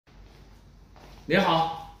你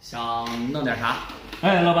好，想弄点啥？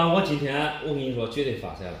哎，老板，我今天我跟你说，绝对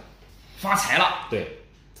发财了。发财了？对，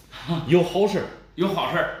有好事，有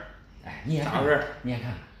好事。哎，你也啥事？你也看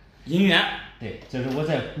看，银元。对，这是我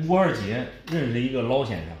在古玩街认识的一个老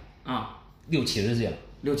先生啊，60、70岁了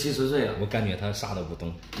，60、70岁了。我感觉他啥都不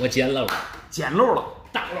懂，我捡漏了，捡漏了，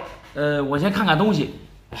大漏。我先看看东西。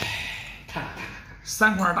哎，看看，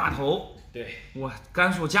三块大头。对，哇，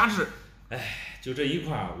甘肃家制。哎，就这一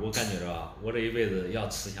块儿，我感觉着我这一辈子要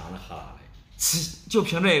吃香的喝辣的。就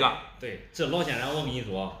凭这个？对，这老先生我跟你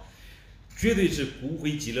说，绝对是骨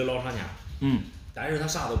灰级的老厂家。但是他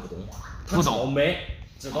啥都不懂，不懂买，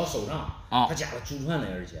知道收藏。哦，他家的祖传的，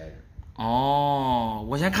而且是。哦，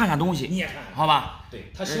我先看看东西。你也看看，好吧？对，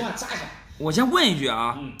他喜欢咋想。我先问一句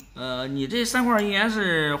啊，你这3块银元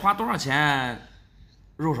是花多少钱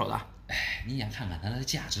入手的？哎，你先看看它的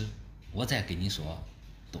价值，我再跟你说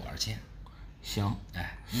多少钱。行。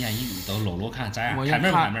哎，你先都搂搂看咋样？我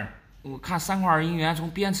看门。我看3块银元从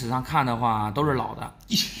边齿上看的话，都是老的。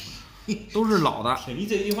都是老的。听你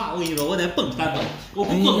这句话，我跟你说，我得蹦3蹦，我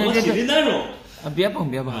不蹦我心里难受。别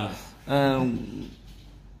蹦。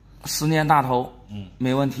10年大头，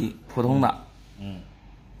没问题，普通的。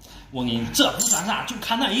我跟你这不算啥，就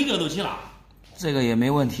看那一个都行了。这个也没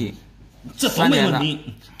问题，这都没问题，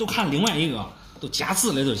都看另外一个，都加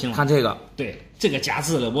字了就行了。看这个，对，这个加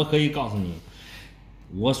字了，我可以告诉你。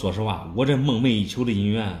我说实话，我这梦寐以求的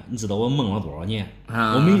姻缘，你知道我梦了多少年？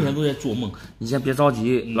我每天都在做梦。你先别着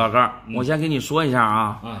急，老哥，我先给你说一下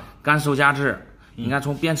啊。甘肃家制，你看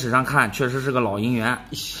从边齿上看，确实是个老银元。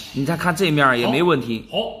你再看这面也没问题。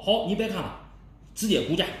好，你别看了，直接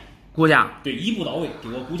估价。估价？对，一步到位，给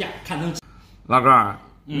我估价，看成。老哥，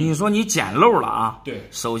你说你捡漏了啊？对。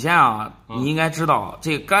首先啊，你应该知道，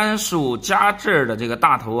这甘肃家制的这个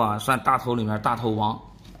大头啊，算大头里面大头王。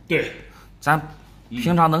对。咱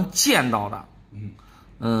平常能见到的，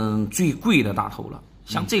最贵的大头了。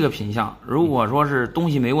像这个品相，如果说是东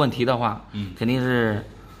西没问题的话，肯定是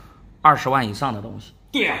20万以上的东西。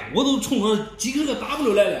对呀，我都冲着几个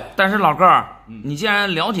W 来了。但是老哥，你既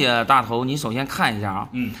然了解大头，你首先看一下啊，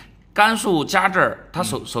甘肃家制，它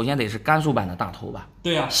首先得是甘肃版的大头吧？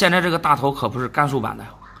对呀。现在这个大头可不是甘肃版的，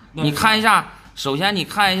你看一下，首先你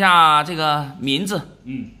看一下这个民字，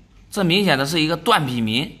这明显的是一个断笔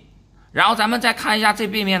民。然后咱们再看一下这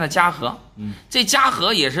背面的夹盒，这夹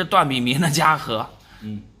盒也是断笔民的夹盒，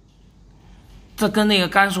这跟那个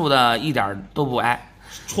甘肃的一点都不挨，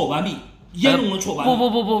错版币，严重的错版币。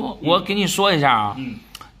不，我给你说一下啊，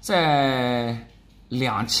在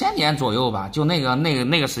2000年左右吧，就那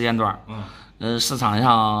个时间段，市场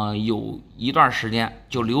上有一段时间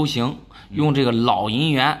就流行用这个老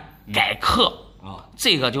银元改刻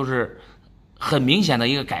这个就是很明显的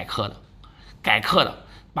一个改刻的。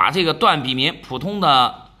把这个断笔民普通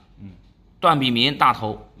的断笔民大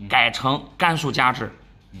头改成甘肃家制，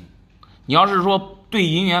你要是说对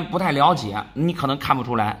银元不太了解，你可能看不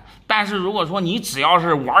出来。但是如果说你只要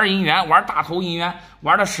是玩银元、玩大头银元，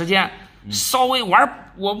玩的时间稍微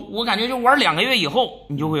玩，我感觉就玩2个月以后，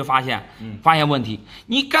你就会发现问题。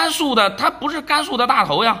你甘肃的它不是甘肃的大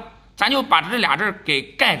头呀，咱就把这俩字给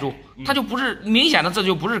盖住，它就不是明显的，这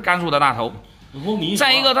就不是甘肃的大头。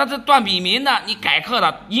再一个，它这断笔民的，你改刻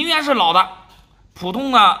的银元是老的，普通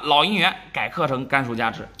的老银元改刻成甘肃家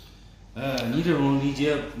制。你这种理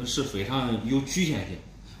解是非常有局限性。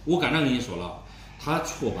我刚才跟你说了，它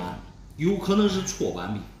错版有可能是错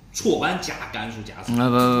版币，错版加甘肃家制。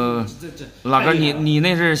不，老哥，你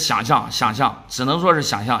那是想象，只能说是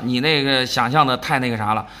想象，你那个想象的太那个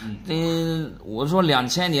啥了。我说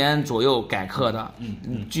2000年左右改刻的，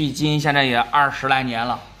距今现在也20来年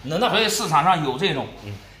了。所以市场上有这种，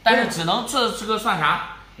但是只能这个算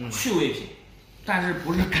啥？趣味品，但是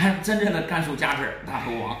不是真正的甘肃家制大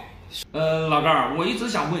头王。老哥，我一直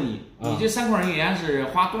想问你，你这3块银元是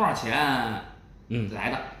花多少钱来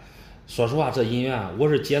的？说实话，这银元我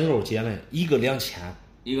是捡漏捡了一个2000，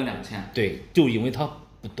一个2000。对，就因为他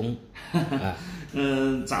不懂。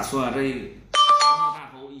咋说啊？这大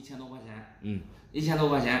头1000多块钱，1000多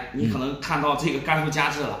块钱，你可能看到这个甘肃家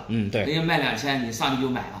制了，对，人家卖2000，你上去就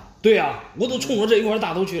买了。对呀，我都冲着这一块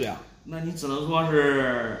大头去了。那你只能说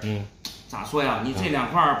是，咋说呀？你这2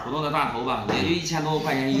块普通的大头吧，也就1000多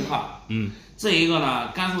块钱一块。这一个呢，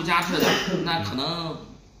甘肃家制的，那可能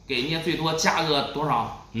给人家最多加个多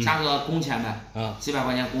少？加个工钱呗，几百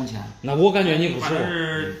块钱工钱。那我感觉你不是，反正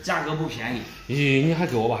是价格不便宜。你还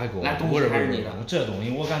给我吧，还给我吧。来，东西还是你的。这东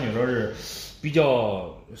西我感觉这是比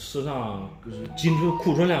较市场进出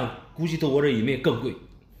库存量，估计都我这一枚更贵。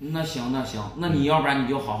那行，那你要不然你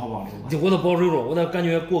就好好保留吧。我都保留着，我都感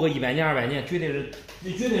觉过个100年200年，绝对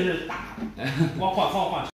是大，换。